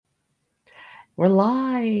We're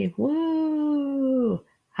live! Woo!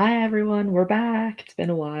 Hi everyone, we're back. It's been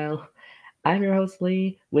a while. I'm your host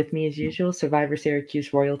Lee. With me as usual, Survivor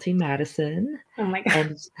Syracuse royalty Madison. Oh my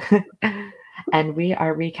god. And and we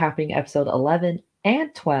are recapping episode 11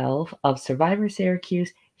 and 12 of Survivor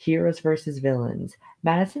Syracuse Heroes vs. Villains.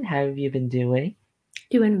 Madison, how have you been doing?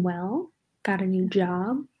 Doing well. Got a new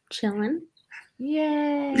job. Chilling.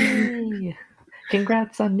 Yay!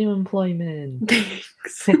 Congrats on new employment.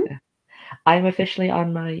 Thanks. I'm officially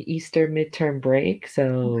on my Easter midterm break,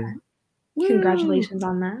 so woo! Congratulations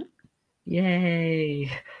on that. Yay!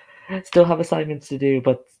 Still have assignments to do,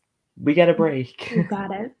 but we get a break. You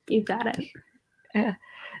got it. You got it. Yeah.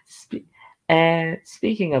 And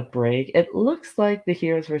speaking of break, it looks like the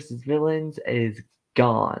Heroes versus Villains is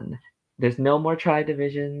gone. There's no more tri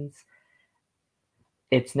divisions.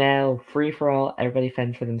 It's now free for all. Everybody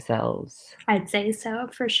fend for themselves. I'd say so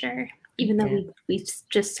for sure. Even though Yeah. we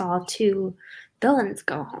just saw two villains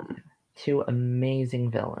go home. Two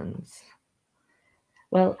amazing villains.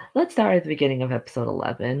 Well, let's start at the beginning of episode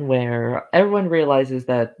 11, where everyone realizes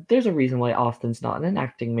that there's a reason why Austin's not an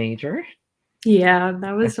acting major. Yeah,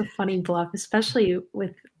 that was a funny bluff, especially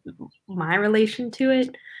with my relation to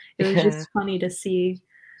it. It was just funny to see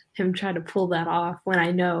him try to pull that off when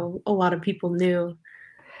I know a lot of people knew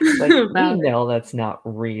Like, we about it. know that's not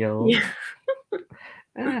real. Yeah.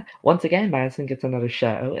 Once again, Madison gets another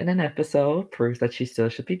shout in an episode, proves that she still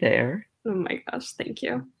should be there. Oh my gosh, thank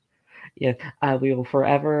you. Yeah, we will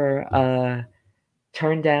forever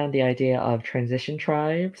turn down the idea of transition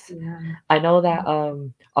tribes. Yeah. I know that not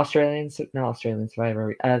Australian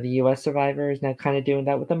Survivor, the US Survivor is now kind of doing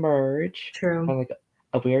that with the merge. True. Kind of like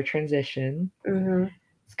a weird transition. Mm-hmm.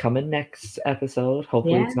 It's coming next episode.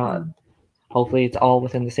 Hopefully Yeah. it's not. Hopefully it's all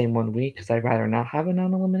within the same 1 week, because I'd rather not have a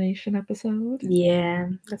non-elimination episode. Yeah,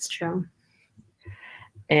 that's true.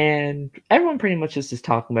 And everyone pretty much is just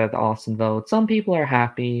talking about the Austin vote. Some people are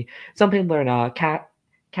happy, some people are not.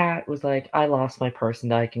 Kat was like, I lost my person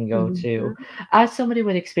that I can go to. As somebody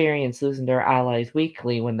with experience losing their allies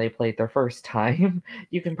weekly when they played their first time,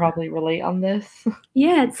 you can probably relate on this.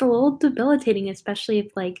 Yeah, it's a little debilitating, especially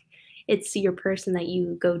if like it's your person that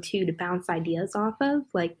you go to bounce ideas off of.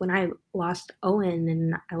 Like when I lost Owen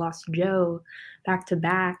and I lost Joe back to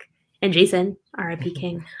back, and Jason, R.I.P.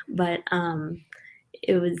 King. But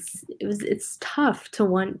it's tough to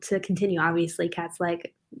want to continue. Obviously, Kat's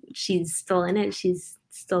like she's still in it, she's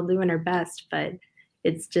still doing her best, but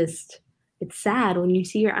it's sad when you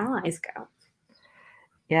see your allies go.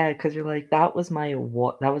 Yeah, because you're like, that was my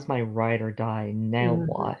ride or die. Now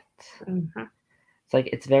what? Mm-hmm. It's like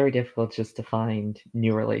it's very difficult just to find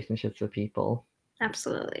new relationships with people.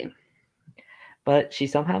 Absolutely. But she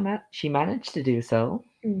somehow she managed to do so,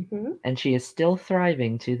 and she is still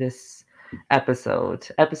thriving to this episode.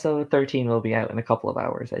 Episode 13 will be out in a couple of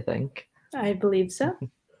hours, I think. I believe so.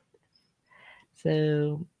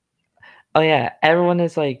 So, oh yeah, everyone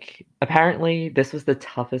is like, apparently this was the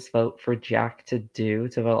toughest vote for Jack to do,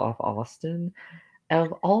 to vote off Austin. Out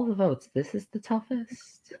of all the votes, this is the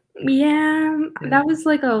toughest. Yeah, that was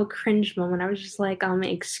like a cringe moment. I was just like,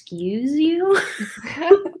 excuse you?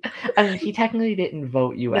 I mean, he technically didn't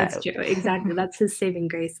vote you out. That's true. Exactly. That's his saving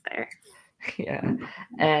grace there. Yeah.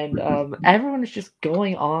 And everyone is just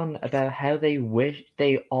going on about how they wish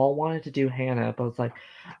they all wanted to do Hannah, but it's like,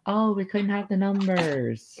 oh, we couldn't have the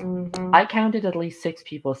numbers. I counted at least 6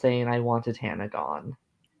 people saying I wanted Hannah gone.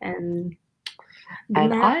 And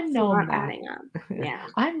I'm no not math. adding up. Yeah.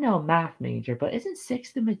 I'm no math major, but isn't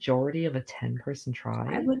 6 the majority of a 10-person tribe?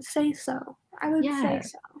 I would say so. Yeah.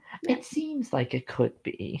 It seems like it could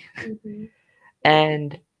be.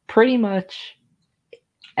 And pretty much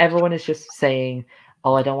everyone is just saying,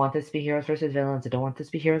 oh, I don't want this to be Heroes versus Villains. I don't want this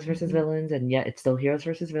to be Heroes versus Villains. And yet it's still Heroes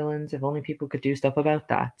versus Villains. If only people could do stuff about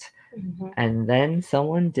that. And then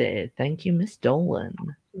someone did. Thank you, Miss Dolan.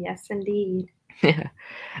 Yes, indeed. Yeah.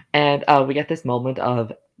 And we get this moment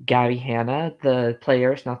of Gabby Hanna, the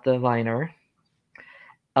players, not the Viner,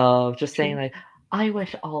 of just saying like, I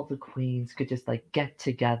wish all the queens could just like get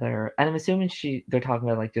together. And I'm assuming they're talking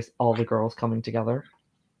about like just all the girls coming together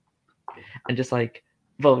and just like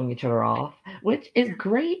voting each other off, which is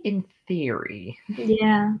great in theory.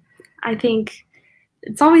 Yeah, I think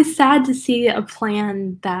it's always sad to see a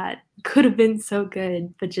plan that could have been so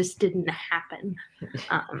good but just didn't happen.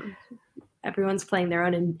 Everyone's playing their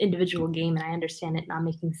own individual game, and I understand it not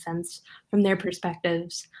making sense from their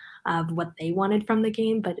perspectives of what they wanted from the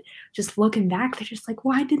game, but just looking back, they're just like,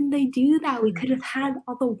 why didn't they do that? We could have had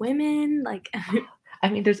all the women. Like, I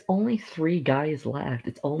mean, there's only 3 guys left.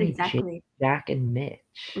 It's only exactly. Jack and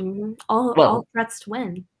Mitch. All threats to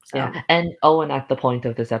win. So Yeah, and Owen at the point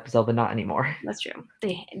of this episode, but not anymore. that's true.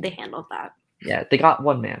 They handled that. Yeah, they got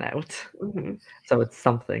one man out, Mm-hmm. so it's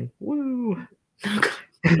something. Woo!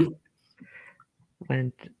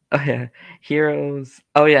 And oh yeah, heroes.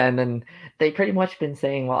 Oh yeah, and then they pretty much been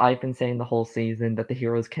saying what I've been saying the whole season that the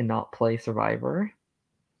heroes cannot play Survivor,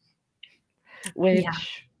 Yeah,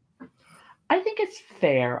 which I think is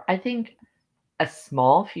fair. I think a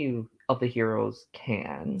small few of the heroes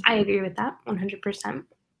can. I agree with that 100%.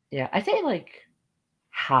 Yeah, I say like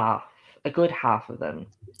half, a good half of them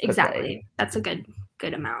could play. Exactly. That's a good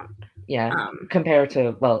amount. Yeah, compared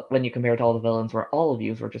to, well, when you compare to all the villains where all of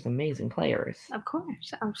yous were just amazing players. Of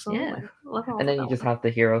course, Yeah. absolutely. Love all And the then you just villains. have the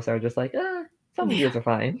heroes that are just like, some of Yeah. yous are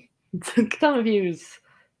fine. Some of yous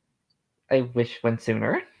I wish went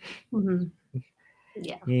sooner. Mm-hmm.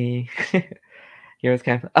 Yeah. Yeah. Heroes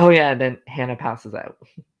can't. Oh yeah, and then Hannah passes out.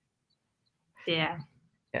 Yeah.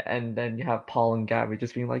 Yeah, and then you have Paul and Gabby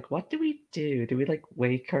just being like, "What do we do? Do we like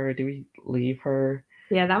wake her? Do we leave her?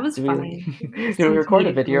 Yeah, that was Do funny. we do we Some record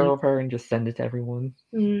a comedic video relief. of her and just send it to everyone?"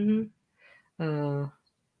 Mm-hmm.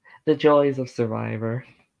 The joys of Survivor.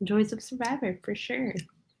 Joys of Survivor, for sure.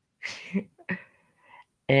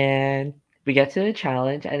 And we get to the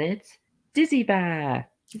challenge, and it's Dizzy Bat.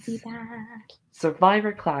 Dizzy Bat.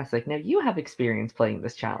 Survivor Classic. Now you have experience playing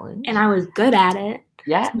this challenge, And I was good at it.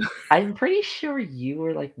 Yeah, I'm pretty sure you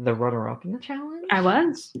were like the runner-up in the challenge. I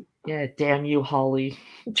was. Yeah, damn you, Holly.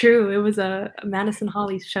 True. It was a Madison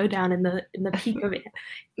Holly showdown in the peak of it.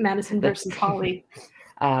 Madison versus Holly.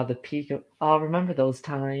 The peak of. Oh, remember those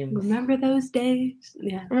times? Remember those days?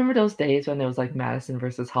 Yeah. Remember those days when it was like Madison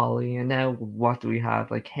versus Holly, and now what do we have?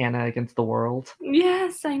 Like Hannah against the world.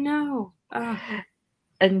 Yes, I know.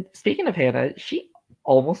 And speaking of Hannah, she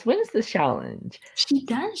almost wins this challenge. She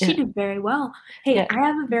does. She did very well. Hey, Yeah. I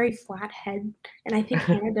have a very flat head, and I think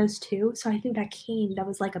Hannah does too. So I think that cane, that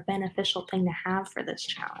was like a beneficial thing to have for this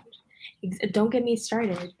challenge. Don't get me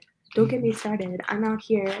started. Don't get me started. I'm out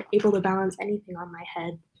here able to balance anything on my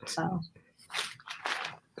head. So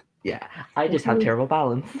yeah, I just have terrible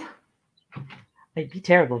balance. I'd be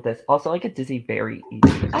terrible at this. Also, I get dizzy very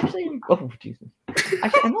easily. Actually, oh Jesus.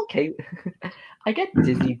 Actually, I'm okay. I get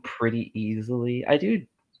dizzy pretty easily. I do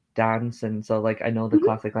dance, and so like I know the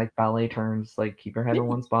classic like ballet terms, like keep your head in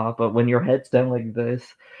one spot. But when your head's down like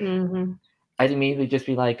this, I'd immediately just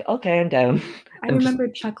be like, okay, I'm down. I remember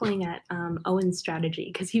chuckling at Owen's strategy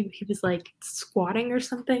because he was like squatting or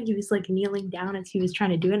something. He was like kneeling down as he was trying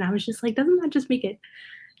to do it. And I was just like, doesn't that just make it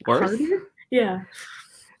worse? Harder? Yeah.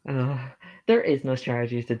 There is no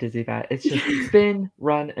strategies to Dizzy Bat. It's just spin,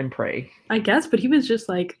 run, and pray. I guess, but he was just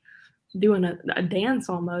like doing a dance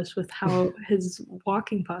almost with how his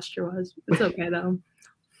walking posture was. It's okay though.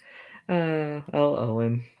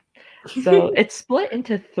 Owen. So it's split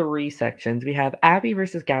into 3 sections. We have Abby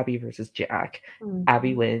versus Gabby versus Jack.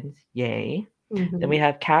 Abby wins. Yay. Then we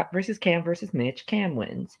have Kat versus Cam versus Mitch. Cam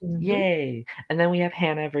wins. Yay. And then we have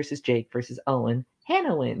Hannah versus Jake versus Owen.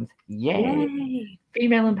 Hannah wins. Yay.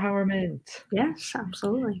 Female empowerment. Yes,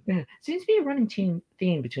 absolutely. Yeah. Seems to be a running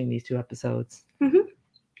theme between these 2 episodes.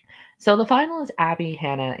 So the final is Abby,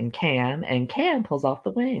 Hannah, and Cam pulls off the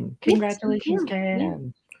win. Congratulations,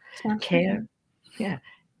 Cam. Yeah. Cam. Yeah.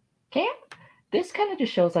 Cam, this kind of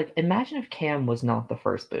just shows, like, imagine if Cam was not the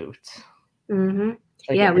first boot. Like,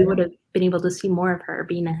 yeah, we would have been able to see more of her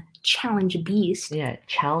being a challenge beast. Yeah,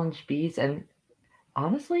 challenge beast, and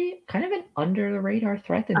honestly, kind of an under-the-radar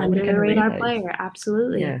threat. Under-the-radar player,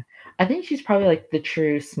 absolutely. Yeah, I think she's probably, like, the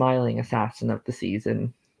true smiling assassin of the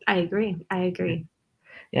season. I agree.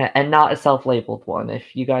 Yeah, and not a self-labeled one.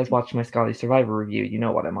 If you guys watch my Scotty Survivor review, you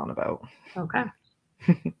know what I'm on about. Okay.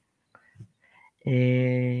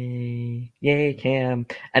 Yay, Cam.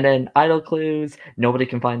 And then idol clues. Nobody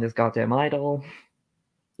can find this goddamn idol.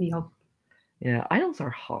 Yep. Yeah, idols are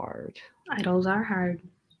hard. Idols are hard.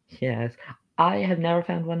 Yes. I have never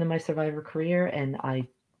found one in my Survivor career, and I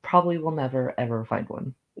probably will never, ever find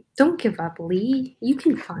one. Don't give up, Lee. You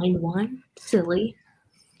can find one. Silly.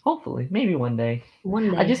 Hopefully. Maybe one day. One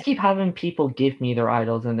day. I just keep having people give me their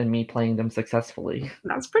idols and then me playing them successfully.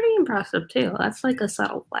 That's pretty impressive, too. That's like a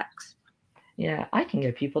subtle flex. Yeah, I can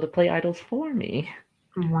get people to play idols for me.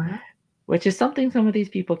 What? Which is something some of these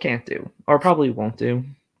people can't do, or probably won't do.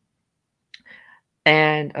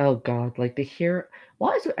 And, oh god, like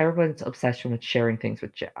why is everyone's obsession with sharing things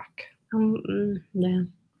with Jack? Yeah.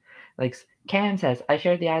 Like, Cam says, I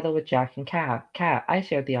shared the idol with Jack and Kat. Kat, I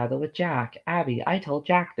shared the idol with Jack. Abby, I told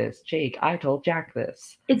Jack this. Jake, I told Jack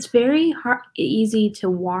this. It's very easy to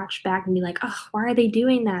watch back and be like, oh, why are they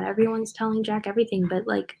doing that? Everyone's telling Jack everything. But,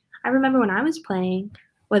 like, I remember when I was playing,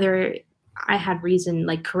 whether I had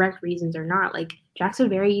correct reasons or not, like, Jack's a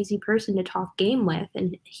very easy person to talk game with,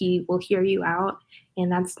 and he will hear you out,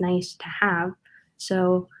 and that's nice to have.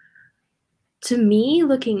 So to me,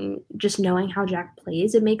 looking just knowing how Jack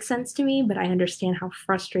plays, it makes sense to me, but I understand how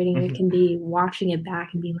frustrating it Mhm. can be watching it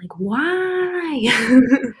back and being like, "Why?"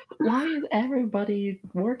 Why is everybody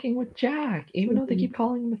working with Jack, even though they Mhm, keep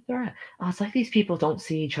calling him a threat? Oh, it's like these people don't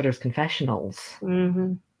see each other's confessionals.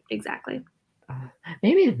 mhm, exactly. Uh,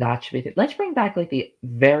 Maybe that should be let's bring back like the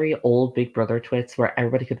very old Big Brother twits where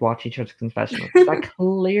everybody could watch each other's confessionals. That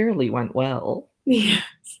clearly went well. Yes.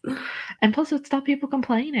 And plus it would stop people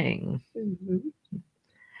complaining. Mhm.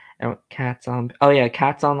 And cats on oh yeah,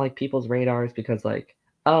 cats on like people's radars because like,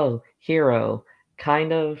 oh, hero,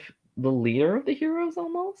 kind of the leader of the heroes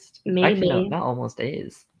almost? Actually no, Maybe. not almost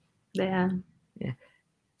is. Yeah. Yeah.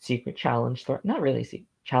 Secret challenge threat. Not really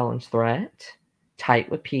challenge threat. Tight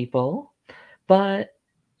with people. But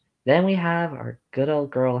then we have our good old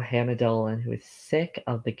girl Hannah Dolan, who is sick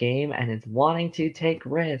of the game and is wanting to take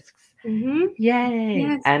risks. Mhm. Yay!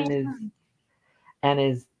 Yes, Hannah. And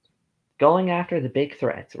is going after the big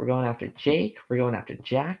threats. We're going after Jake, we're going after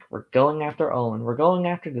Jack, we're going after Owen, we're going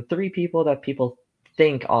after the three people that people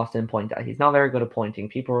think Austin point at. He's not very good at pointing.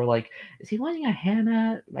 People are like, is he pointing at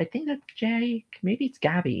Hannah? I think that's Jake. Maybe it's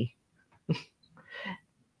Gabby.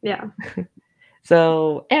 Yeah.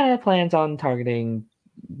 So Anna plans on targeting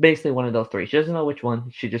basically one of those three. She doesn't know which one,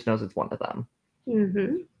 she just knows it's one of them.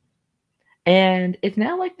 Mhm. And it's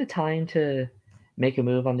now like the time to make a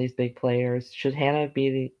move on these big players. Should Hannah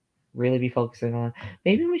be really be focusing on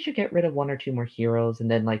maybe we should get rid of one or two more heroes and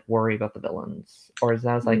then like worry about the villains? Or is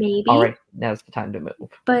now it's like, all Maybe, right, now's the time to move.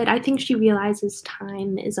 but I think she realizes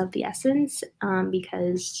time is of the essence,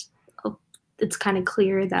 because of it's kinda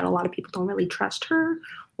clear that a lot of people don't really trust her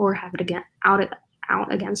or have it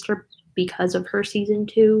out against her because of her season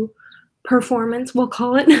 2 performance, we'll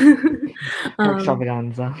call it. Her Um,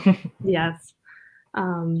 extravaganza. yes.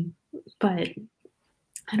 Um, but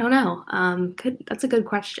I don't know. Could That's a good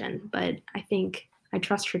question, but I think I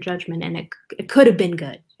trust her judgment, and it could have been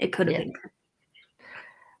good. It could have Yeah. been good.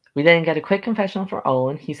 We then get a quick confessional for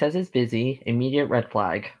Owen. He says he's busy. Immediate red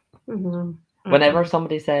flag. Mhm. Whenever Mhm.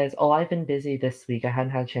 somebody says, "Oh, I've been busy this week. I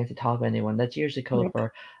hadn't had a chance to talk to anyone," that's usually code Rip.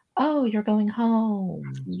 for, "Oh, you're going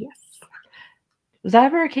home." Yes. Was that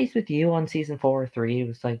ever a case with you on season 4 or 3? It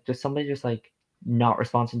was like just somebody just like not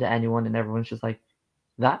responding to anyone, and everyone's just like,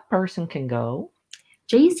 "That person can go."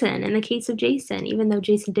 Jason, in the case of Jason, even though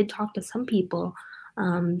Jason did talk to some people,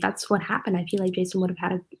 that's what happened. I feel like Jason would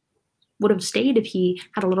have stayed if he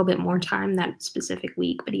had a little bit more time that specific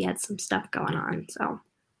week, but he had some stuff going on. So,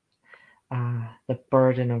 The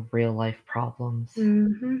burden of real life problems.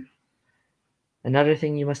 mhm, Another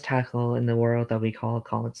thing you must tackle in the world that we call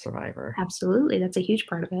College Survivor. absolutely, that's a huge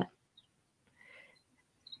part of it.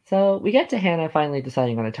 So we get to Hannah finally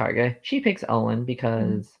deciding on a target. She picks Owen Mm,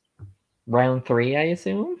 because round 3, I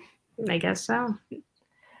assume. I guess so.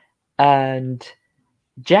 And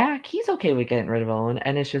Jack, he's okay with getting rid of Owen,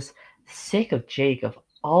 and is just sick of Jake of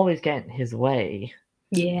always getting his way.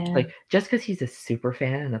 Yeah, Like, just because he's a super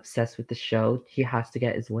fan and obsessed with the show, he has to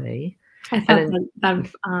get his way. I And thought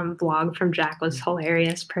then, that vlog from Jack was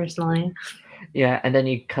hilarious, personally. yeah, and then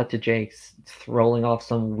you cut to Jake's rolling off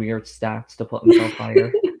some weird stats to put himself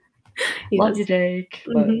higher. Love you, Yes. Jake,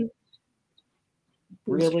 but Mhm. It's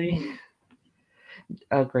really? true.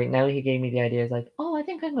 Oh, great. Now he gave me the idea. It's like, oh, I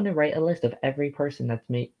think I'm going to write a list of every person that's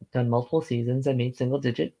done multiple seasons and made single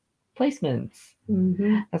digit placements.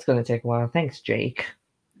 Mhm. That's going to take a while. Thanks, Jake.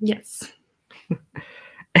 Yes.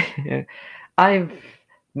 I've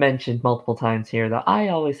mentioned multiple times here that I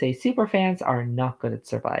always say superfans are not good at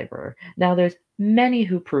Survivor. Now, there's many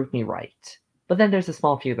who prove me right, but then there's a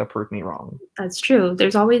small few that prove me wrong. That's true.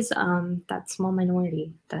 There's always, that small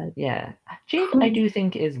minority that Yeah, Jake, I proves. do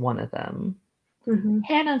think is one of them. Mhm.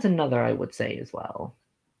 Hannah's another, I would say as well.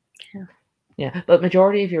 Yeah. Yeah, but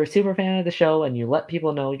majority, if you're a super fan of the show and you let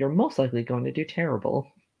people know, you're most likely going to do terrible.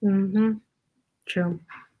 Mhm. True.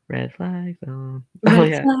 Red flags on. Oh Red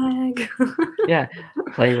yeah, flag. yeah.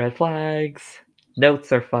 Play red flags.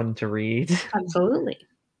 Notes are fun to read. Absolutely.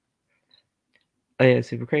 Oh yeah,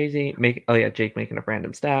 super crazy. Make oh yeah, Jake making up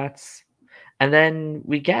random stats. And then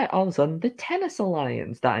we get all of a sudden the tennis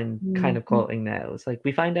alliance that I'm kind of Mhm. quoting now. It's like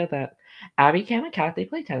we find out that Abby, Cam, and Kat they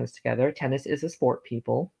play tennis together. Tennis is a sport,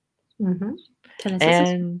 people, Mhm. Tennis is a sport.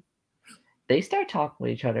 and they start talking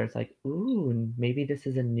with each other. It's like, ooh, maybe this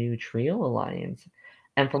is a new trio alliance.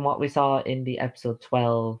 And from what we saw in the episode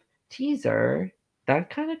 12 teaser, that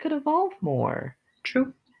kind of could evolve more.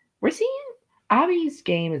 True. We're seeing Abby's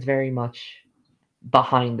game is very much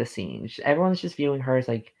behind the scenes. Everyone's just viewing her as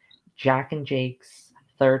like Jack and Jake's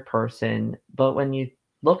third person, but when you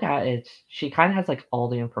look at it, she kind of has like all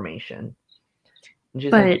the information. And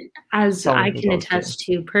she's But like as someone I he can goes to. attest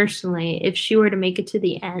to personally, if she were to make it to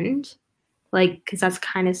the end, like, because that's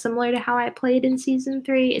kind of similar to how I played in season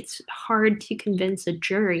 3, it's hard to convince a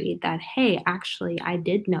jury that, hey, actually, I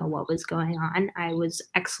did know what was going on. I was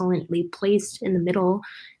excellently placed in the middle,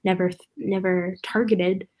 never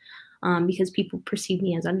targeted, because people perceive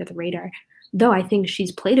me as under the radar. Though I think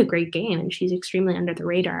she's played a great game and she's extremely under the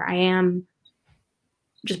radar. I am,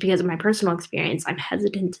 just because of my personal experience, I'm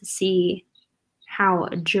hesitant to see how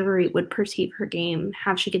a jury would perceive her game,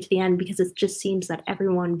 how she get to the end, because it just seems that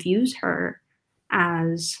everyone views her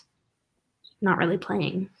as not really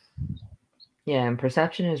playing. Yeah, and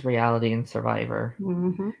perception is reality in Survivor.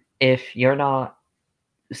 Mm-hmm. If you're not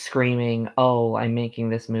screaming, "Oh, I'm making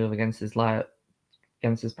this move against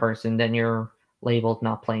this person," then you're labeled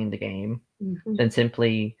not playing the game. Mm-hmm. Than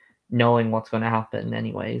simply knowing what's going to happen,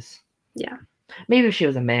 anyways. Yeah. Maybe if she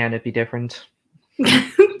was a man, it'd be different. Yeah,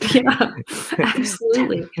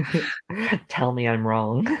 absolutely. Tell me I'm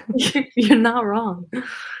wrong. You're not wrong.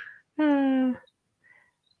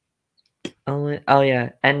 Owen, oh yeah,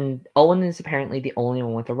 and Owen is apparently the only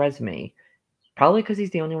one with a resume. Probably because he's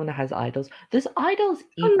the only one that has idols. Does idols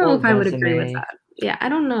I don't know equal if I would agree with resume? that. Yeah, I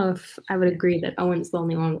don't know if I would agree that Owen's the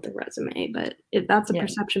only one with a resume, but if that's a Yeah.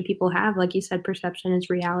 perception people have, like you said, perception is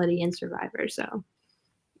reality in Survivor. So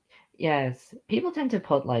Yes, people tend to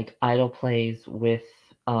put like idol plays with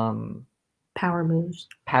power moves.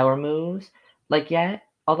 power moves. Like yeah,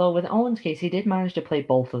 although with Owen's case, he did manage to play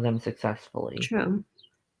both of them successfully. True.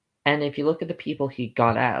 And if you look at the people he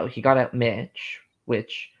got out Mitch,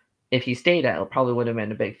 which if he stayed out probably would have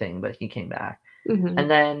been a big thing, but he came back. Mm-hmm. And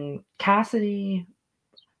then Cassidy,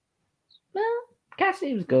 well,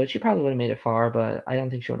 Cassidy was good. She probably would have made it far, but I don't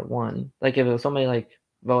think she would have won. Like if it was somebody like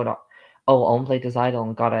vote, oh, Owen played this idol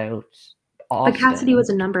and got out Austin. But Cassidy was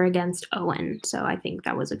a number against Owen, so I think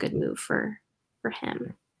that was a good move for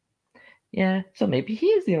him. Yeah, so maybe he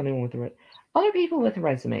is the only one with the other people with a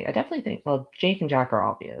resume. I definitely think. Well, Jake and Jack are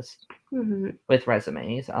obvious with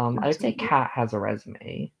resumes. I would say Kat has a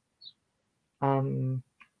resume.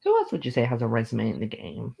 Who else would you say has a resume in the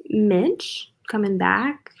game? Mitch coming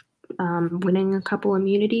back, winning a couple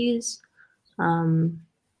immunities,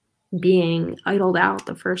 being idled out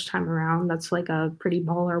the first time around. That's like a pretty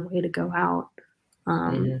baller way to go out.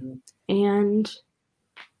 And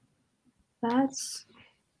that's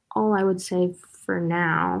all I would say for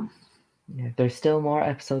now. Yeah, there's still more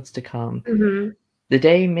episodes to come. Mm-hmm. The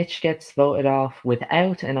day Mitch gets voted off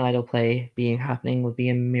without an idol play being happening would be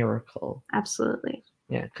a miracle. Absolutely.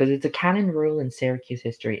 Yeah, because it's a canon rule in Syracuse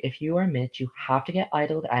history. If you are Mitch, you have to get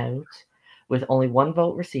idled out with only one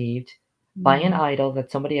vote received by an idol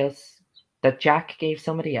that Jack gave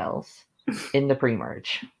somebody else in the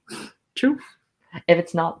pre-merge. True. If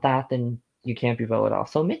it's not that, then you can't be voted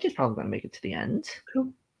off. So Mitch is probably going to make it to the end.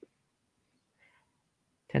 True.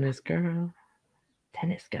 Tennis girls.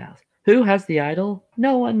 Who has the idol?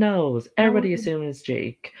 No one knows. Everybody assumes it's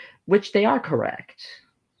Jake, which they are correct.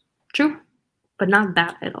 True, but not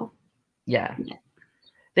that idol. Yeah.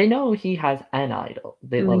 They know he has an idol.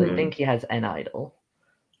 They think he has an idol.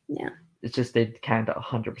 Yeah. It's just they can't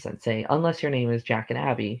 100% say, unless your name is Jack and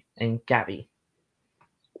Abby and Gabby.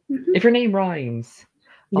 Mm-hmm. If your name rhymes.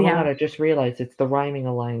 Oh my god, I just realized it's the rhyming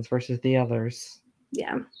alliance versus the others.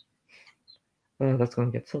 Yeah. Oh, that's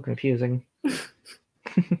going to get so confusing.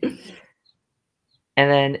 And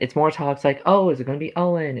then it's more talks like, oh, is it going to be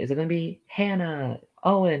Owen? Is it going to be Hannah?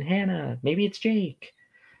 Owen, Hannah. Maybe it's Jake.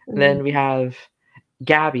 Mm-hmm. And then we have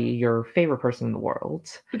Gabby, your favorite person in the world,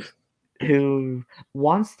 who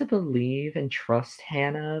wants to believe and trust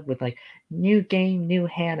Hannah with like new game, new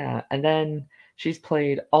Hannah. And then she's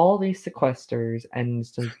played all these sequesters and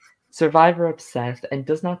Survivor obsessed and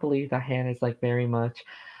does not believe that Hannah's like very much,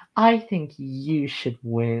 I think you should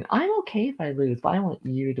win. I'm okay if I lose, but I want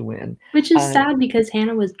you to win. Which is sad because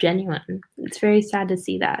Hannah was genuine. It's very sad to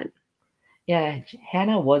see that. Yeah,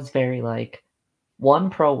 Hannah was very like, 1,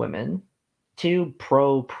 pro women, 2,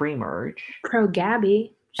 pro pre-merge. Pro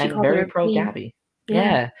Gabby. And very pro queen. Gabby.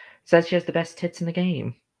 Yeah. Says she has the best tits in the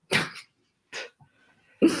game.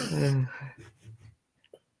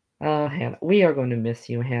 Oh, Hannah. We are going to miss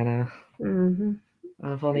you, Hannah. Mm-hmm.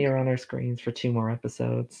 If only you're on our screens for 2 more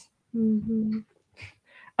episodes. Mm-hmm.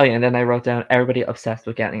 Oh, yeah, and then I wrote down everybody obsessed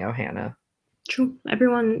with getting out Hannah. True.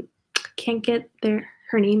 Everyone can't get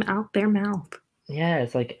her name out their mouth. Yeah,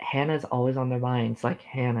 it's like Hannah's always on their minds. Like,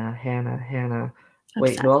 Hannah. Obsessed.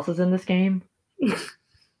 Wait, who else is in this game?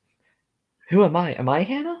 Who am I? Am I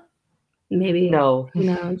Hannah? Maybe. No. Who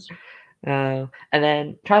knows? And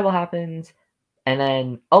then Tribal happens. And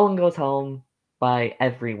then Owen goes home by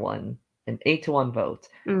everyone, an 8-1 vote.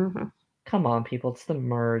 Mm-hmm. Come on, people, it's the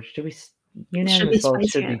merge. It should be Unanimous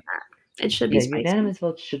votes should spicier than be that. It should be yeah, spicy. unanimous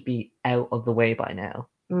votes should be out of the way by now.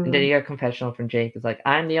 And then Mm-hmm. you get a confessional from Jake. It's like,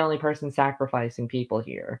 I'm the only person sacrificing people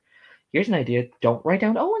here. Here's an idea. Don't write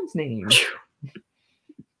down Owen's name.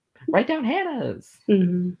 Write down Hannah's.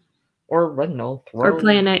 Mm-hmm. Or, I don't know, Or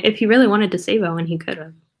playing it. If he really wanted to save Owen, he could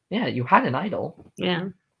have. Yeah, you had an idol. Yeah.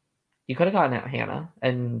 You could have gotten out Hannah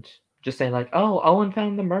and just say, like, oh, Owen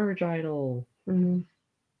found the merge idol. Mm-hmm.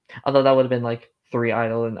 Although that would have been, like, 3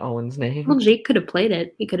 idol in Owen's name. Well, Jake could have played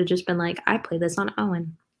it. He could have just been like, I play this on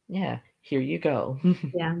Owen. Yeah, here you go.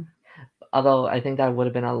 Yeah. Although I think that would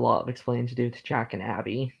have been a lot of explaining to do to Jack and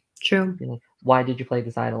Abby. True. Like, why did you play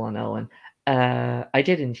this idol on Owen? I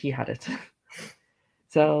didn't. He had it.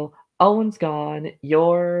 So Owen's gone.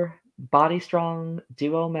 Your body strong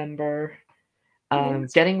duo member.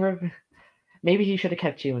 Yes. Maybe he should have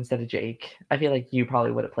kept you instead of Jake. I feel like you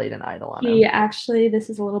probably would have played an idol on He him. actually, this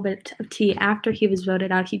is a little bit of tea. After he was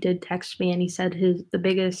voted out, he did text me and he said the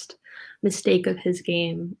biggest mistake of his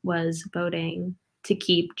game was voting to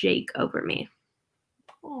keep Jake over me.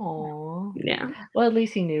 Aww. Yeah. Well, at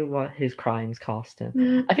least he knew what his crimes cost him.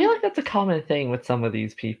 Mm-hmm. I feel like that's a common thing with some of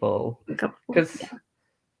these people. Because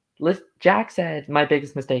yeah. Jack said, my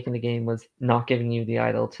biggest mistake in the game was not giving you the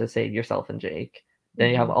idol to save yourself and Jake. Then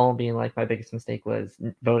you have Owen being like, my biggest mistake was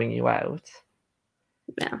voting you out.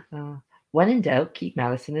 Yeah. When in doubt, keep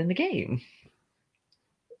Madison in the game.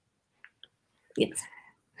 Yes.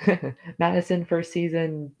 Madison for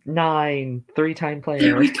season 9, 3-time player.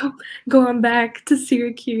 There we go. Going back to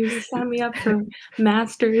Syracuse. Sign me up for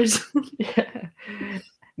Masters. Yeah.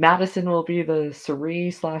 Madison will be the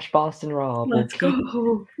Cerie/Boston Rob. Let's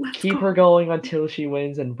go. Keep her going until she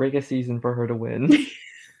wins and rig a season for her to win.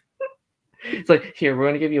 It's like, here, we're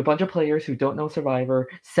going to give you a bunch of players who don't know Survivor,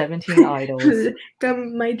 17 idols.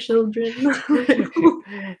 Come, my children.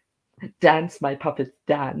 Dance, my puppets,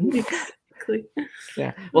 dance. Exactly.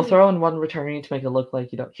 Yeah, we'll throw in one returning to make it look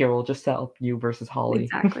like you don't. Here, we'll just set up you versus Holly.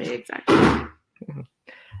 Exactly.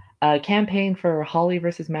 Campaign for Holly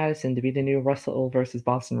versus Madison to be the new Russell versus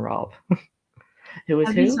Boston Rob. Who is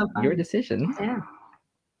who? So your decision. Yeah.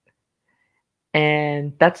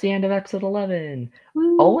 And that's the end of episode 11.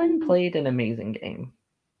 Woo. Owen played an amazing game.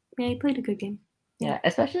 Yeah, he played a good game. Yeah,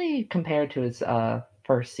 especially compared to his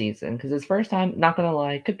first season. Because his first time, not going to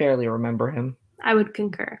lie, could barely remember him. I would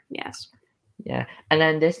concur, yes. Yeah, and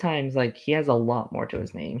then this time, like, he has a lot more to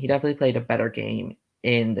his name. He definitely played a better game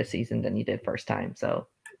in the season than he did first time. So,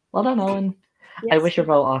 well done, Owen. Yes. I wish your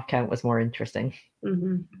vote off count was more interesting.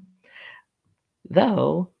 Mm-hmm.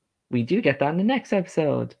 Though, we do get that in the next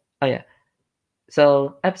episode. Oh, yeah.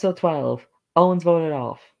 So, episode 12, Owen's voted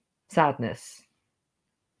off. Sadness.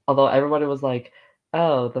 Although everybody was like,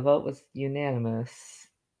 oh, the vote was unanimous.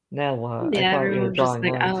 Now what? Yeah, I thought we were drawing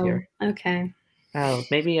just like, lines here. Okay. Oh,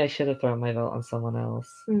 maybe I should have thrown my vote on someone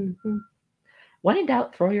else. Mm-hmm. When in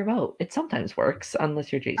doubt, throw your vote. It sometimes works,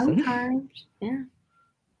 unless you're Jason. Sometimes, yeah.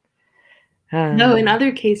 No, in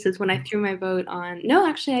other cases, when I threw my vote on... No,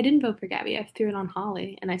 actually, I didn't vote for Gabby. I threw it on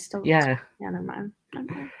Holly, and I still... Yeah. Yeah, never mind.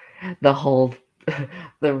 The whole...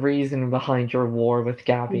 the reason behind your war with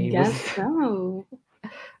Gabby was... Yes, so.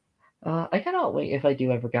 I cannot wait if I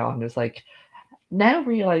do ever go on this, like... Now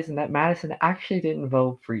realizing that Madison actually didn't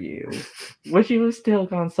vote for you, would you have still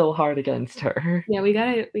gone so hard against her? Yeah, we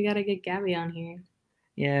gotta get Gabby on here.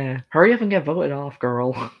 Yeah, hurry up and get voted off,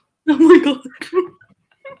 girl. Oh my god.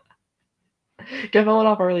 Get voted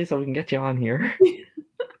off early so we can get you on here.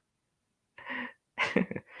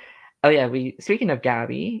 Oh yeah, speaking of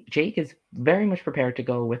Gabby, Jake is very much prepared to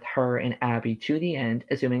go with her and Abby to the end,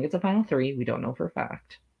 assuming it's a final 3. We don't know for a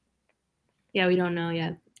fact. Yeah, we don't know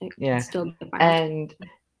yet. Yeah, and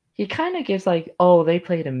he kind of gives like, oh, they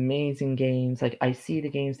played amazing games. Like, I see the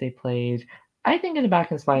games they played. I think in the back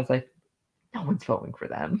of his mind, it's like, no one's voting for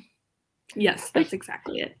them. Yes, that's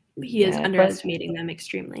exactly it. He is underestimating them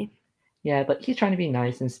extremely. Yeah, but he's trying to be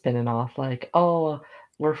nice and spinning off like, oh,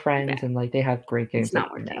 we're friends and like they have great games. It's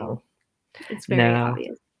not like, working. No. It's very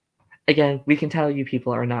obvious. Again, we can tell you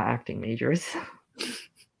people are not acting majors.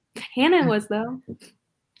 Hannah was though.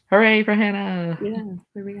 Hooray for Hannah! Yeah,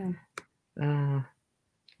 there we go.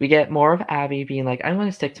 We get more of Abby being like, I'm going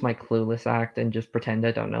to stick to my clueless act and just pretend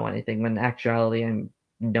I don't know anything, when in actuality I'm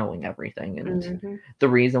knowing everything. And the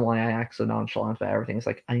reason why I act so nonchalant about everything is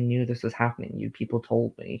like, I knew this was happening. You people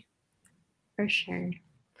told me. For sure.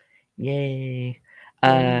 Yay.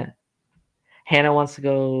 Hannah wants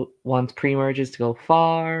pre-merges to go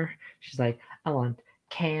far. She's like, I want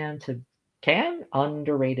Cam,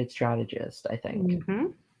 underrated strategist, I think. Mm-hmm.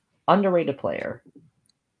 underrated player.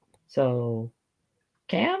 So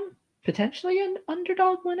Cam, potentially an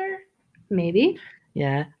underdog winner? Maybe.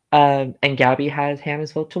 Yeah. And Gabby has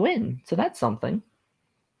Hannah's vote to win, so that's something.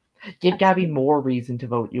 Give Gabby Absolutely. more reason to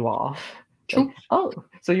vote you off. Like, True. oh,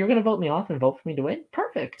 so you're gonna vote me off and vote for me to win?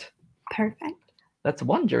 Perfect. Perfect. That's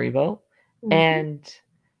one jury vote. Mm-hmm. And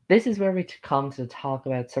this is where we come to talk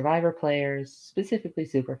about Survivor players, specifically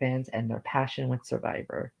superfans, and their passion with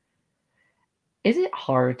Survivor. Is it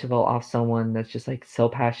hard to vote off someone that's just like so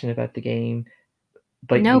passionate about the game,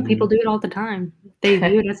 but No, people you do it all the time. They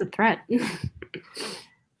view it as a threat.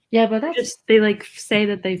 Yeah, but that's Just they like say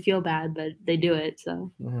that they feel bad, but they do it.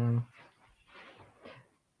 So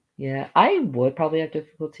yeah, I would probably have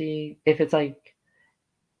difficulty if it's like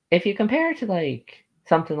if you compare it to like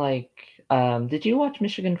something like did you watch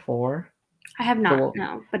Michigan 4? I have The not, wo-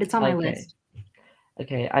 no, but it's on my okay. list.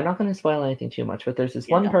 Okay, I'm not going to spoil anything too much, but there's this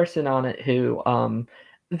Yeah, one don't. person on it who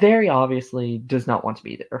very obviously does not want to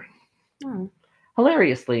be there. Oh,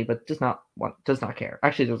 Hilariously, but does not care.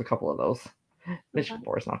 Actually, there's a couple of those. Michigan okay.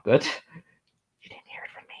 4 is not good. You didn't hear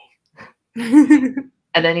it from me.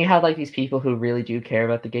 And then you have like these people who really do care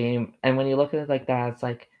about the game, and when you look at it like that, it's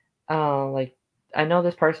like, oh, like I know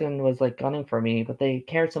this person was like gunning for me, but they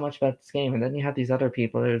cared so much about this game, and then you have these other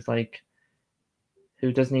people who's like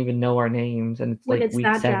who doesn't even know our names, and it's When like it's week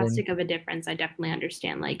that 7. drastic of a difference, I definitely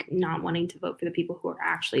understand like not wanting to vote for the people who are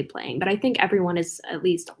actually playing. But I think everyone is at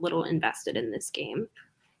least a little invested in this game.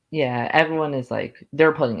 Yeah, everyone is like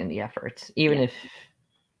they're putting in the effort, even Yeah.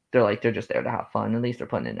 if they're just there to have fun. At least they're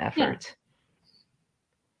putting in Yeah. effort.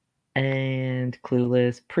 And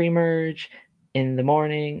Clueless pre-merge in the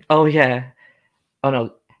morning. Oh yeah. Oh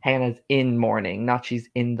no, Hannah's in morning, not she's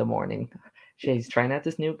in the morning. She's trying out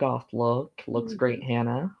this new goth look. Looks great, Mm-hmm.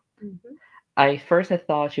 Hannah. Mm-hmm. I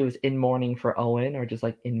thought she was in mourning for Owen or just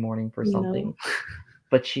like in mourning for No. something,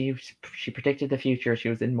 but she predicted the future. She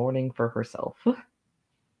was in mourning for herself.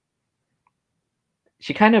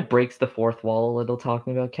 She kind of breaks the fourth wall a little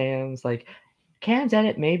talking about Cam's like Cam's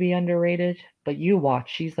edit may be underrated, but you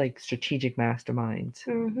watch, she's like strategic mastermind.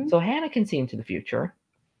 Mm-hmm. So Hannah can see into the future.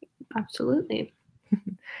 Absolutely.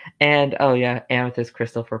 And oh yeah, amethyst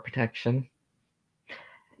crystal for protection.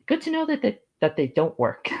 Good to know that they don't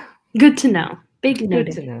work. Good to know. Big Good to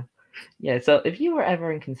noted. know. Yeah, so if you were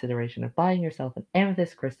ever in consideration of buying yourself an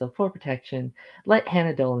amethyst crystal for protection, let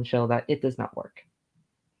Hannah Dolan show that it does not work.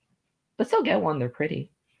 But still get one, they're pretty.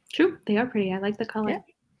 True. They are pretty. I like the Yeah. color.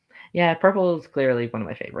 Yeah, purple is clearly one of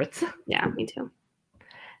my favorites. Yeah, me too.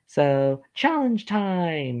 So, challenge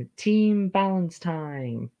time, team balance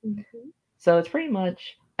time. Mm-hmm. So, it's pretty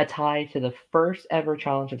much a tie to the first ever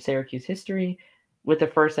challenge of Syracuse history with the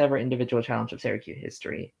first ever individual challenge of Syracuse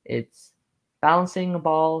history. It's balancing a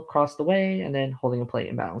ball across the way and then holding a plate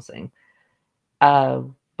and balancing.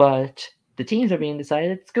 But the teams are being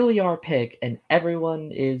decided. Schoolyard pick, and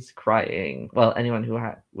everyone is crying. Well, anyone who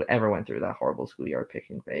ever went through that horrible schoolyard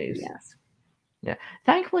picking phase. Yes. Yeah.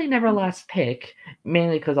 Thankfully, never last pick,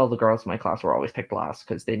 mainly because all the girls in my class were always picked last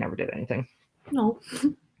because they never did anything. No.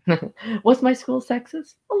 Was my school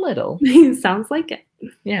sexist? A little. Sounds like it.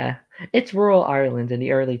 Yeah. It's rural Ireland in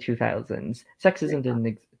the early 2000s. There you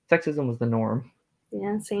go. Sexism was the norm.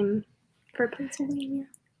 Yeah, same for Pennsylvania.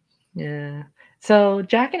 Yeah. So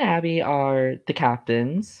Jack and Abby are the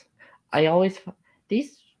captains. I always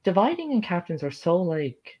these dividing and captains are so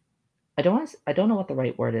like I don't know what the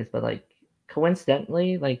right word is, but like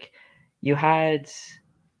coincidentally, like you had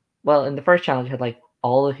well in the first challenge you had like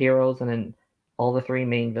all the heroes and then all the three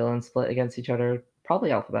main villains split against each other,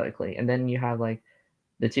 probably alphabetically, and then you have like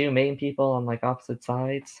the two main people on like opposite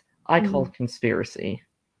sides. I call Mm. it conspiracy.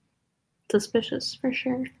 Suspicious for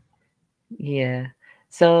sure. Yeah.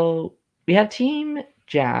 So we have Team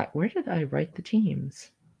Jack. Where did I write the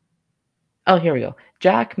teams? Oh, here we go.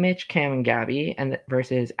 Jack, Mitch, Cam, and Gabby, and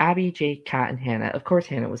versus Abby, Jake, Kat, and Hannah. Of course,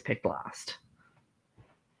 Hannah was picked last.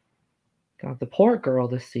 God, the poor girl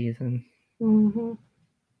this season. Mm-hmm.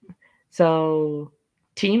 So,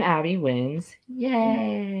 Team Abby wins.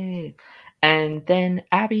 Yay! And then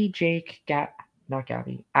Abby, Jake, not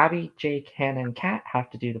Gabby. Abby, Jake, Hannah, and Kat have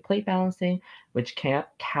to do the plate balancing, which Kat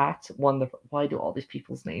won the. Why do all these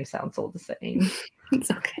people's names sound so the same? It's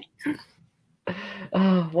okay.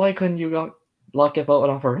 Why couldn't you get voted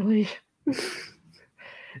off early?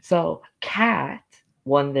 So Kat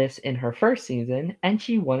won this in her first season, and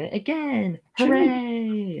she won it again. True.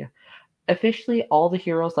 Hooray! Officially, all the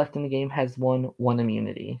heroes left in the game has won one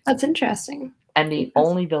immunity, That's interesting. and the Because,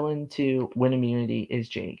 only villain to win immunity is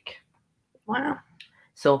Jake. wow.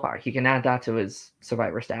 So far, he can add that to his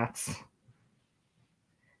survivor stats.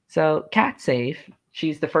 So Kat's safe.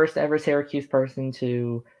 She's the first ever Syracuse person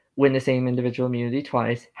to Win the same individual immunity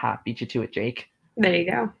twice. Beat you to it, Jake. There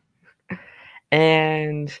you go.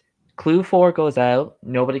 And clue 4 goes out.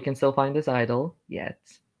 Nobody can still find this idol yet.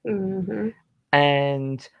 Mm-hmm.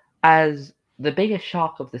 And as the biggest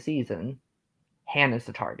shock of the season, Hannah's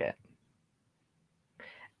the target.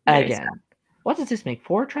 Very Again. sad. What does this make?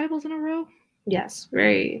 4 tribals in a row? Yes.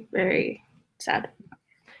 Very, very sad.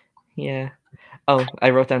 Yeah. Oh, I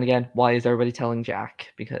wrote down again, why is everybody telling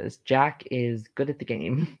Jack? Because Jack is good at the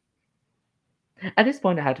game. At this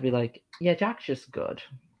point, I had to be like, yeah, Jack's just good.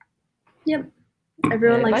 Yep.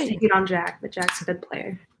 Everyone likes to hate on Jack, but Jack's a good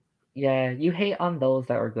player. Yeah, you hate on those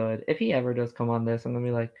that are good. If he ever does come on this, I'm going to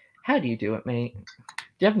be like, how do you do it, mate? Do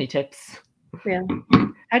you have any tips? Yeah.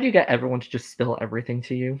 How do you get everyone to just spill everything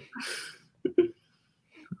to you?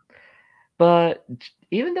 But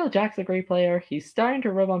even though Jack's a great player, he's starting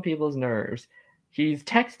to rub on people's nerves. He's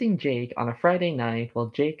texting Jake on a Friday night while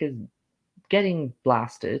Jake is getting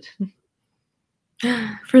blasted.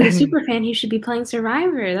 For the super fan, he should be playing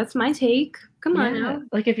Survivor. That's my take. Come on now.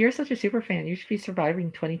 Like, if you're such a super fan, you should be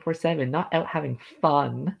surviving 24/7, not out having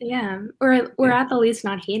fun. Yeah. Or at the least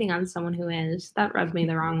not hating on someone who is. That rubbed me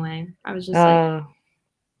the wrong way. I was just like...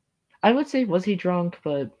 I would say, was he drunk?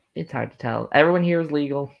 But it's hard to tell. Everyone here is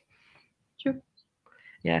legal. True.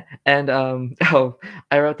 Yeah. And,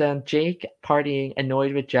 I wrote down Jake partying,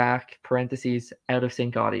 annoyed with Jack, parentheses, out of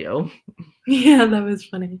sync audio. Yeah, that was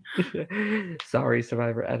funny. Sorry,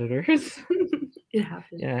 Survivor editors. It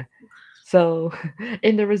happened. Yeah. So,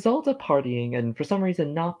 in the result of partying and for some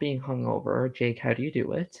reason not being hungover, Jake, how do you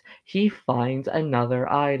do it? He finds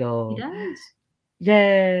another idol. He does.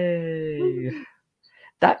 Yay!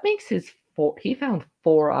 That makes he found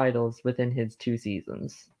 4 idols within his 2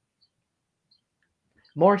 seasons.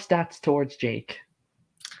 More stats towards Jake.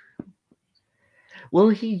 Will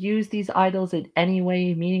he use these idols in any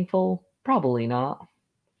way meaningful? Probably not.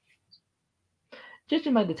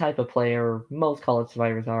 Judging by the type of player most college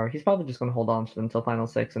survivors are, he's probably just going to hold on to them until Final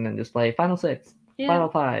 6 and then just play Final 6, Final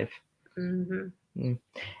 5. Mm-hmm.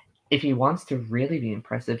 If he wants to really be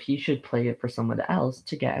impressive, he should play it for someone else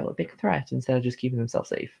to get out a big threat instead of just keeping himself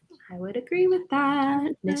safe. I would agree with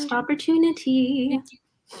that. Missed opportunity.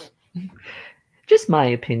 Just my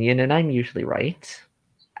opinion, and I'm usually right.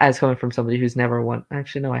 As coming from somebody who's never won.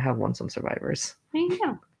 Actually, no, I have won some Survivors. There you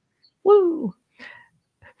go. Woo!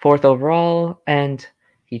 4th overall, and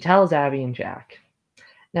he tells Abby and Jack.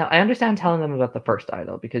 Now, I understand telling them about the first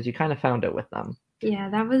idol because you kind of found it with them. Yeah,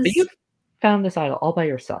 that was... But you found this idol all by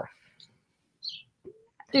yourself.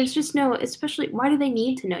 There's just no... Especially, why do they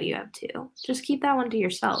need to know you have 2? Just keep that one to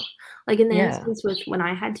yourself. Like in the instance with when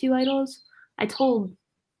I had 2 idols, I told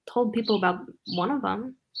people about one of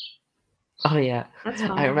them. Oh, yeah. That's fine.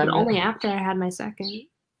 I remember, but only after I had my second.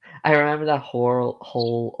 I remember that whole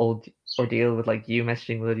old ordeal with like you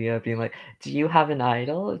messaging Lydia being like, do you have an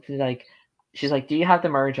idol? She's like, do you have the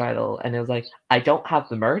merge idol? And it was like, I don't have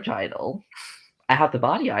the merge idol. I have the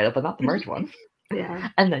body idol, but not the merge one. Yeah.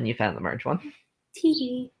 And then you found the merge one.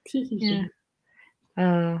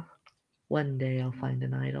 Yeah. One day I'll find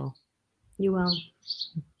an idol. You will.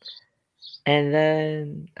 And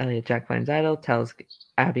then Jack finds idol, tells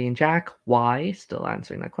Abby and Jack why, still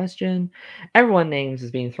answering that question. Everyone's names is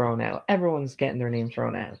being thrown out. Everyone's getting their names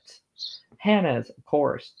thrown out. Hannah's, of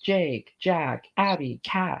course, Jake, Jack, Abby,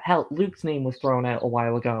 Kat. Hell, Luke's name was thrown out a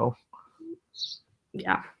while ago.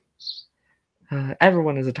 Yeah.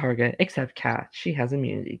 Everyone is a target except Kat. She has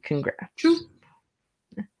immunity. Congrats. True.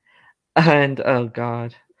 And, oh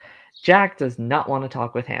god. Jack does not want to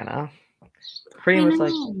talk with Hannah. Pretty much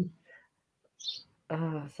like...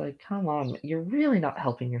 it's like, come on, you're really not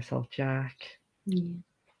helping yourself, Jack. Yeah.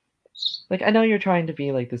 Like, I know you're trying to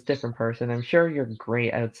be like this different person. I'm sure you're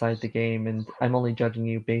great outside the game, and I'm only judging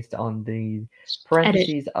you based on the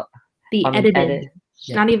parentheses. The edited.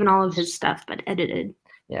 Yeah. Not even all of his stuff, but edited.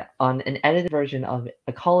 Yeah, on an edited version of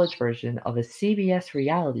a college version of a CBS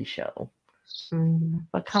reality show.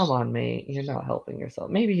 But come on, mate, you're not helping yourself.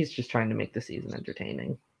 Maybe he's just trying to make the season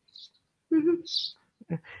entertaining. Mm-hmm.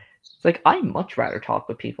 It's like, I'd much rather talk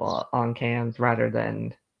with people on cams rather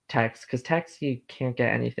than text, because text you can't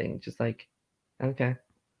get anything. Just like, okay.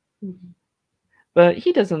 But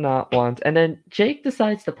he does not want. And then Jake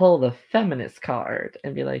decides to pull the feminist card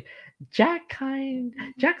and be like, Jack's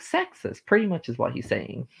sexist, pretty much is what he's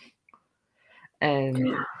saying.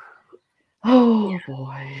 And oh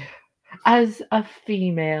boy. As a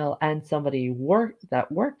female and somebody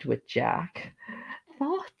that worked with Jack,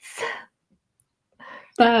 thoughts?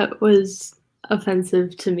 That was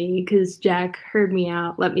offensive to me because Jack heard me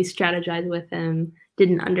out, let me strategize with him,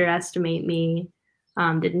 didn't underestimate me,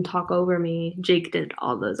 didn't talk over me. Jake did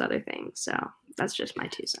all those other things. So That's just my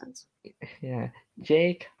 2 cents. Yeah.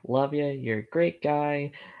 Jake, love you. You're a great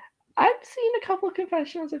guy. I've seen a couple of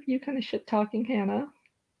confessionals of you kind of shit talking Hannah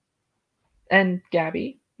and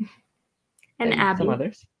Gabby And and some Abby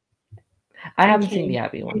others. I and haven't seen the Kane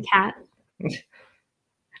Abby and one. Kat.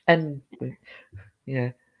 And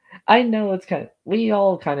yeah, I know it's we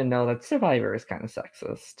all kind of know that Survivor is kind of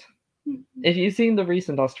sexist. If you've seen the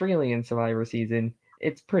recent Australian Survivor season,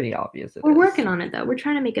 it's pretty obvious it We're is. working on it though. We're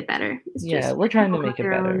trying to make it better. It's Yeah, just we're trying to people make have it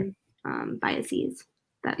their better. own biases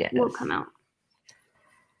that Yes. will come out.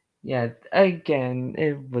 Yeah, again,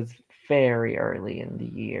 it was very early in the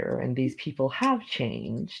year, and these people have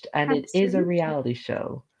changed, and it is a Absolutely. reality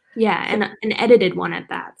show. Yeah, So, and an edited one at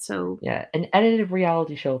that. So yeah, an edited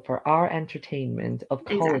reality show for our entertainment of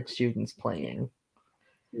college exactly. students playing.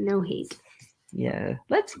 No hate. Yeah,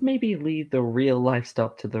 let's maybe leave the real life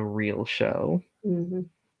stuff to the real show. Mm-hmm.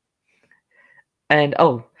 And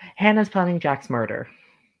Hannah's planning Jack's murder.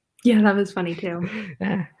 Yeah, that was funny too.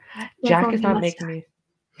 Jack Therefore, is he not must making me.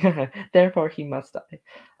 Therefore, he must die.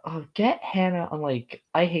 Oh, get Hannah on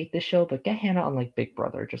I hate this show, but get Hannah on Big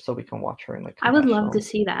Brother just so we can watch her in I would love to confessionals.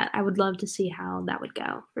 see that. I would love to see how that would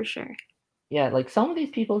go for sure. Yeah, some of these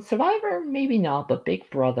people, Survivor, maybe not, but Big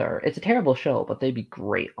Brother, it's a terrible show, but they'd be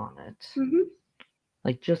great on it.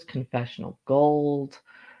 Mm-hmm. Just confessional gold.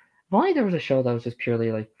 If only there was a show that was just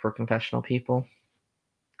purely for confessional people.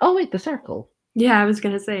 Oh wait, The Circle. Yeah, I was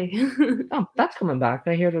gonna say. Oh, that's coming back.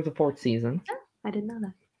 I hear there's a 4th season. Yeah, I didn't know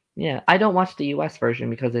that. Yeah, I don't watch the US version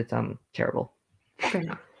because it's terrible. Fair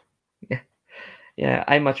enough. Yeah,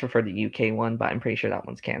 I much prefer the UK one, but I'm pretty sure that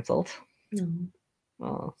one's cancelled. No.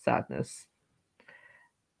 Oh, sadness.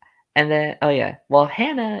 And then, while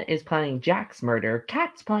Hannah is planning Jack's murder,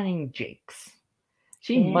 Kat's planning Jake's.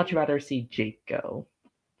 She'd much rather see Jake go.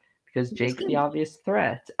 Because Jake's the obvious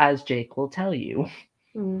threat, as Jake will tell you.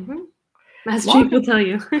 Mm-hmm. As Jake will tell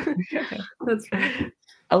you. That's funny.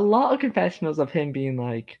 A lot of confessionals of him being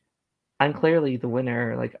I'm clearly the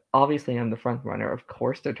winner. Obviously I'm the front runner. Of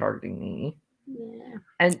course they're targeting me. Yeah.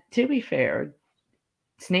 And to be fair,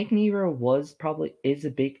 Snake Nero is a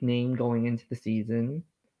big name going into the season.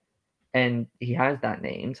 And he has that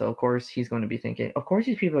name, so of course he's going to be thinking, of course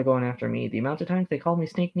these people are going after me. The amount of times they call me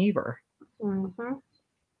Snake Neighbor. Mm-hmm.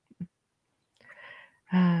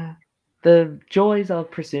 The joys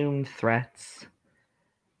of presumed threats.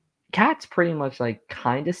 Kat's pretty much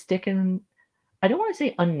kind of sticking. I don't want to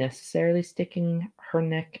say unnecessarily sticking her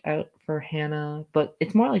neck out for Hannah, but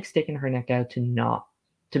it's more like sticking her neck out to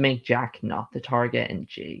make Jack not the target and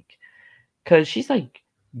Jake, because she's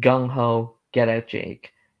gung ho, get out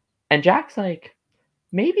Jake, and Jack's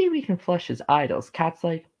maybe we can flush his idols. Kat's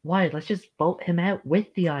why? Let's just vote him out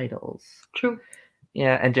with the idols. True.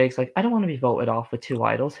 Yeah, and Jake's I don't want to be voted off with 2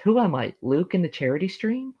 idols. Who am I? Luke in the charity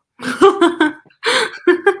stream?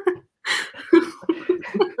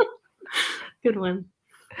 Good one.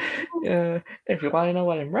 Yeah, if you want to know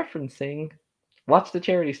what I'm referencing, watch the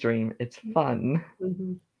charity stream. It's fun.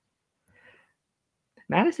 Mm-hmm.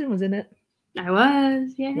 Madison was in it. I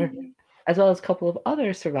was, yeah. As well as a couple of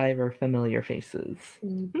other Survivor familiar faces.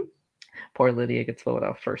 Mm-hmm. Poor Lydia gets voted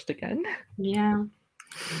off first again. Yeah.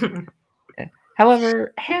 Yeah.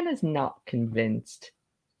 However, Hannah's not convinced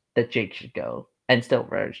that Jake should go and still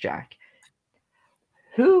votes Jack.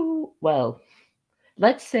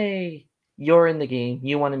 Let's say you're in the game,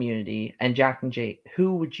 you want immunity, and Jack and Jake,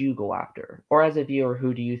 who would you go after? Or as a viewer,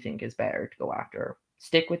 who do you think is better to go after?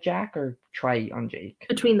 Stick with Jack or try on Jake?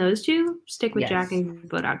 Between those two, stick with Yes. Jack and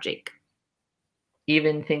vote out Jake.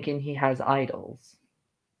 Even thinking he has idols.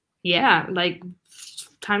 Yeah,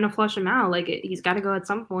 time to flush him out. He's got to go at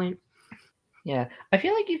some point. Yeah, I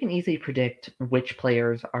feel like you can easily predict which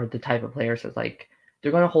players are the type of players that's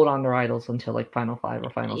they're going to hold on their idols until Final 5 or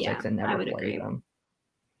Final 6 and never play them.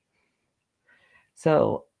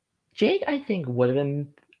 So Jake, I think, would have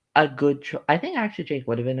been a good choice. I think actually Jake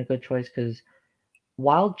would have been a good choice because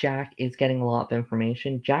while Jack is getting a lot of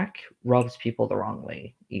information, Jack rubs people the wrong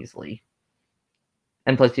way easily.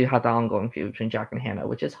 And plus, you have the ongoing feud between Jack and Hannah,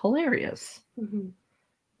 which is hilarious. Mm-hmm.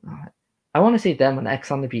 I want to see them on X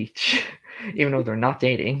on the beach, even though they're not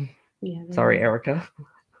dating. Yeah. Sorry, Erica.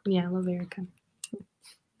 Yeah, I love Erica.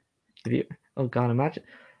 Oh God, imagine.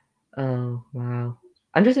 Oh wow.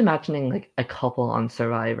 I'm just imagining a couple on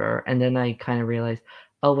Survivor, and then I kind of realized,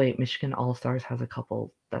 oh wait, Michigan All Stars has a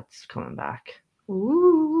couple that's coming back.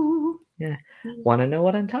 Ooh. Yeah. Want to know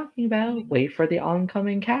what I'm talking about? Wait for the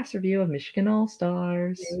oncoming cast review of Michigan All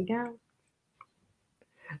Stars. There we go.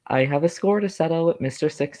 I have a score to settle with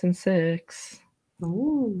Mr. 6 and 6.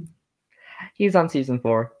 Ooh. He's on season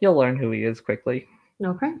 4. You'll learn who he is quickly.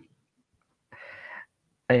 Okay.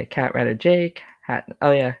 Cat ran at Jake.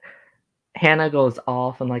 Oh yeah, Hannah goes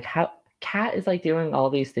off and like how Cat is like doing all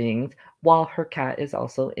these things while her cat is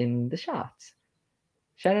also in the shots.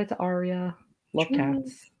 Shout out to Arya. Love True.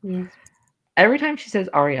 cats. Yeah. Every time she says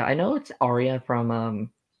Arya, I know it's Arya from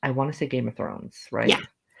I want to say Game of Thrones, Yeah. right?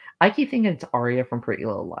 I keep thinking it's Arya from Pretty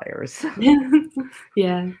Little Liars.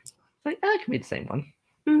 Yeah. Like that could be the same one.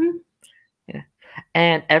 Hmm. Yeah.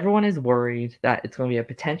 And everyone is worried that it's going to be a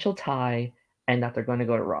potential tie and that they're going to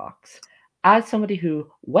go to Rocks. As somebody who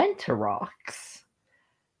went to Rocks,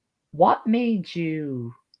 what made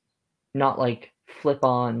you not like flip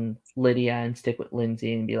on Lydia and stick with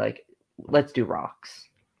Lindsay and be like, let's do Rocks?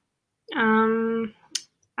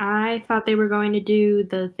 I thought they were going to do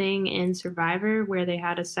the thing in Survivor where they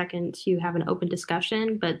had a second to have an open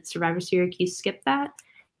discussion, but Survivor Syracuse skipped that,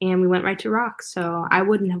 and we went right to Rocks. So I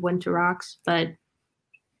wouldn't have went to Rocks, but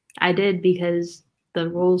I did because the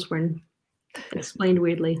rules were explained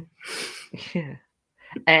weirdly. Yeah.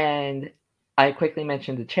 And I quickly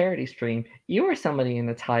mentioned the charity stream. You were somebody in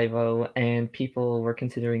the Tyvo, and people were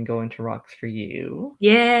considering going to Rocks for you.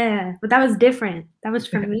 Yeah, but that was different. That was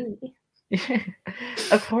for me.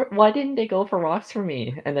 Of course, why didn't they go for Rocks for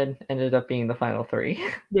me and then ended up being the final three?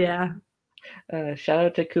 Yeah. Shout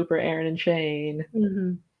out to Cooper, Aaron, and Shane.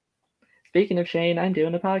 Mm-hmm. Speaking of Shane, I'm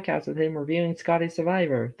doing a podcast with him reviewing Scotty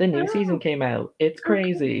Survivor. The new season came out. It's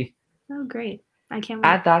crazy. Oh, great. I can't wait.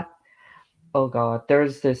 At that, oh god,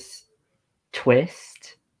 there's this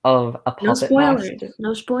twist of a No puppet spoilers. master.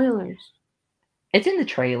 No spoilers. It's in the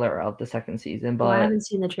trailer of the second season, Well, I but haven't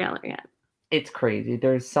seen the trailer yet. it's crazy.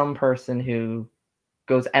 There's some person who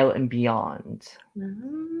goes out and beyond. All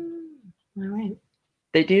right.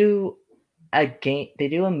 They do a game. They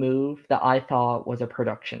do a move that I thought was a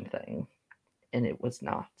production thing, and it was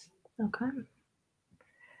not. Okay.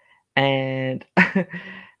 And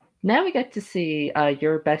now we get to see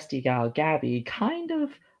your bestie gal Gabby kind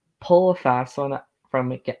of pull a fast one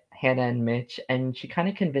from Hannah and Mitch, and she kind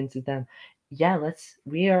of convinces them, "Yeah,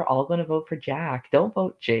 we are all going to vote for Jack. Don't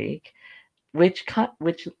vote Jake," which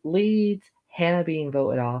leads Hannah being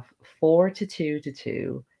voted off 4-2 to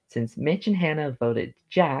 2, since Mitch and Hannah voted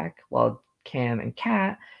Jack, while Cam and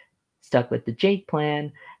Kat stuck with the Jake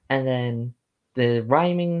plan, and then the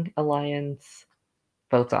Rhyming Alliance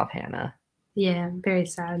votes off Hannah. Yeah, very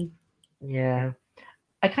sad. Yeah.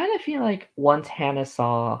 I kind of feel like once Hannah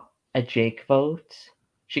saw a Jake vote,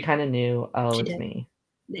 she kind of knew, oh, She it's did. me.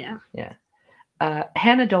 Yeah. Yeah.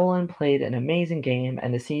 Hannah Dolan played an amazing game,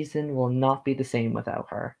 and the season will not be the same without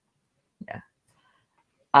her. Yeah.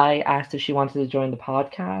 I asked if she wanted to join the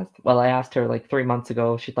podcast. Well, I asked her like 3 months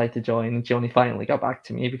ago if she'd like to join, and she only finally got back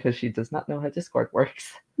to me because she does not know how Discord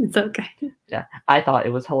works. It's okay. Yeah. I thought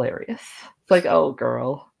it was hilarious. It's like, oh,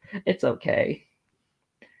 girl, it's okay.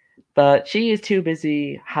 But she is too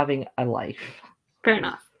busy having a life. Fair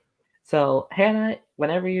enough. So, Hannah,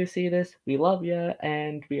 whenever you see this, we love you,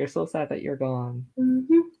 and we are so sad that you're gone.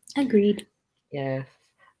 Mm-hmm. Agreed. Yes.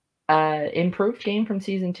 Improved game from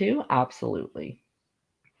season 2? Absolutely.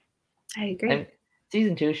 I agree. And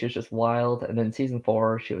season 2, she was just wild, and then season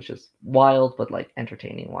 4, she was just wild, but like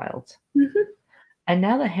entertaining wild. Mm-hmm. And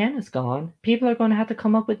now that Hannah's gone, people are going to have to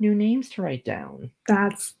come up with new names to write down.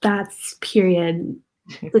 That's period.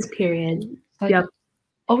 This period. Like, yep.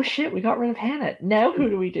 oh shit, we got rid of Hannah. Now who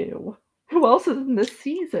do we do? Who else is in this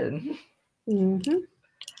season? Mm-hmm.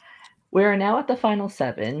 We are now at the final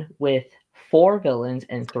 7 with 4 villains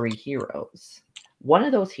and 3 heroes. One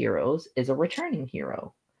of those heroes is a returning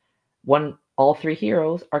hero. All 3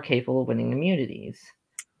 heroes are capable of winning immunities.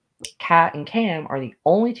 Kat and Cam are the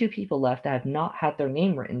only 2 people left that have not had their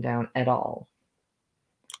name written down at all.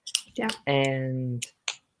 Yeah. And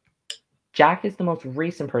Jack is the most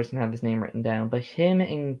recent person to have his name written down, but him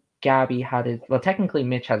and Gabby technically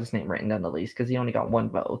Mitch has his name written down at least because he only got 1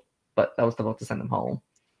 vote, but that was the vote to send him home.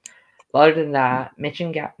 But other than that,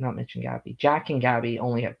 Jack and Gabby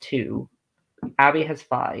only have 2. Abby has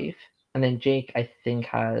 5, and then Jake, I think,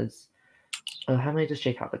 has. How many does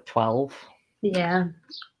Jake have? Like 12? Yeah.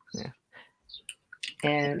 Yeah.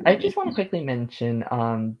 And I just want to quickly mention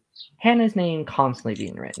Hannah's name constantly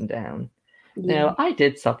being written down. Yeah. Now, I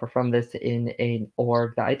did suffer from this in an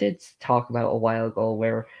org that I did talk about a while ago,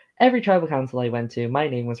 where every tribal council I went to, my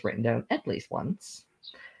name was written down at least once.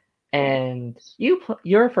 And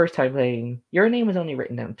your first time playing, your name was only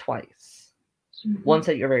written down twice. Mm-hmm. Once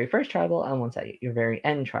at your very first tribal and once at your very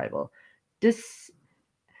end tribal.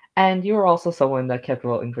 And you were also someone that kept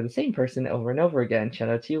voting for the same person over and over again. Shout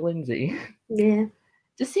out to you, Lindsay. Yeah.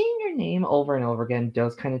 Just seeing your name over and over again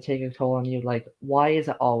does kind of take a toll on you. Like, why is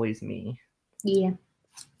it always me? Yeah.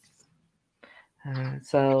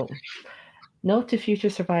 So note to future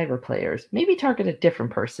Survivor players, maybe target a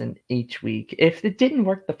different person each week. If it didn't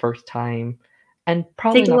work the first time, and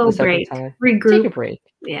probably Take a not the little second break, time, take a regroup. break.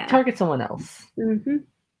 Yeah. Target someone else. Mm-hmm.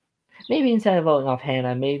 Maybe instead of voting off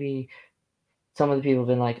Hannah, maybe some of the people have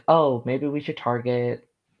been like, oh, maybe we should target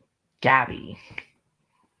Gabby.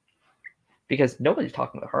 Because nobody's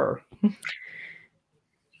talking about her.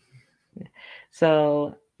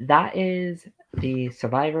 So that is the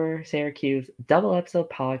Survivor Syracuse double episode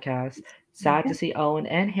podcast. Sad to see Owen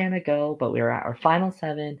and Hannah go, but we are at our final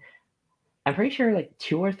 7. I'm pretty sure like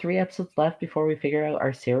 2 or 3 episodes left before we figure out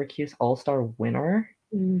our Syracuse All-Star winner.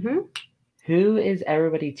 Mm-hmm. Who is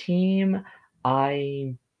everybody team?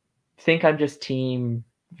 I think I'm just team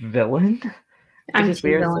villain. I'm Which is team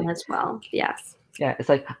weird. villain Like, as well. Yes. yeah, it's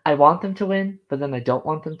like I want them to win, but then I don't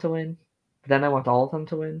want them to win. But then I want all of them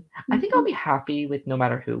to win. I think I'll be happy with no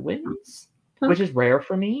matter who wins, which is rare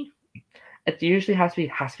for me. It usually has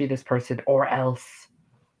to be this person or else.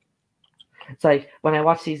 It's like when I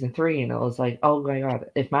watched season 3 and it was like, oh my god,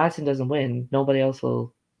 if Madison doesn't win, nobody else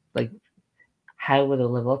will like. How would it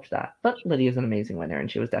live up to that? But Lydia's an amazing winner, and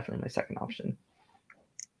she was definitely my second option.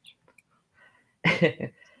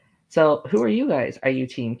 So, who are you guys? Are you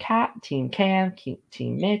Team Kat, Team Cam,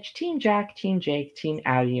 Team Mitch, Team Jack, Team Jake, Team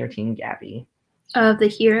Audi, or Team Gabby? Of the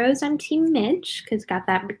heroes, I'm Team Mitch because got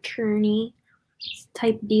that McCurney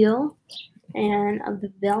type deal. And of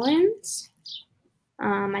the villains,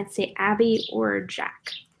 I'd say Abby or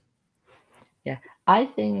Jack. Yeah, I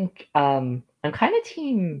think I'm kind of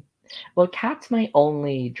Team. Well, Kat's my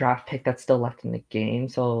only draft pick that's still left in the game,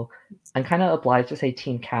 so I'm kind of obliged to say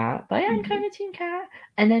Team Kat. But yeah, I'm kind of Team Kat.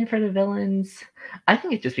 And then for the villains, I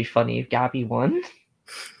think it'd just be funny if Gabby won.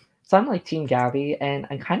 So I'm like Team Gabby, and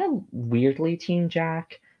I'm kind of weirdly Team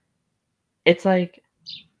Jack. It's like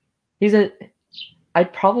he's a.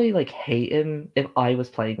 I'd probably like hate him if I was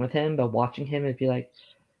playing with him, but watching him, it'd be like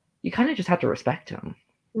you kind of just have to respect him.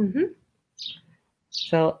 Mm-hmm.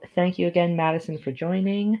 So thank you again, Madison, for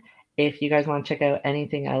joining. If you guys want to check out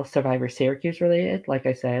anything else Survivor Syracuse related, like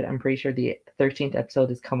I said, I'm pretty sure the 13th episode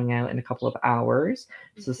is coming out in a couple of hours.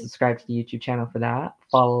 So subscribe to the YouTube channel for that.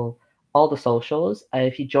 Follow all the socials.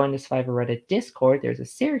 If you join the Survivor Reddit Discord, there's a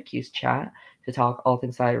Syracuse chat to talk all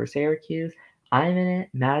things Survivor Syracuse. I'm in it.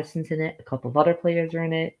 Madison's in it. A couple of other players are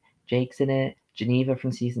in it. Jake's in it. Geneva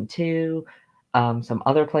from season 2. Some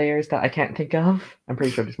other players that I can't think of. I'm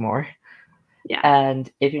pretty sure there's more. Yeah. And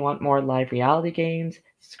if you want more live reality games,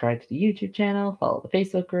 subscribe to the YouTube channel, follow the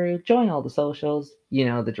Facebook group, join all the socials. You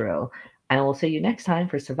know the drill. And we'll see you next time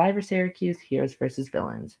for Survivor Syracuse Heroes vs.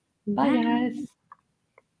 Villains. Bye, guys.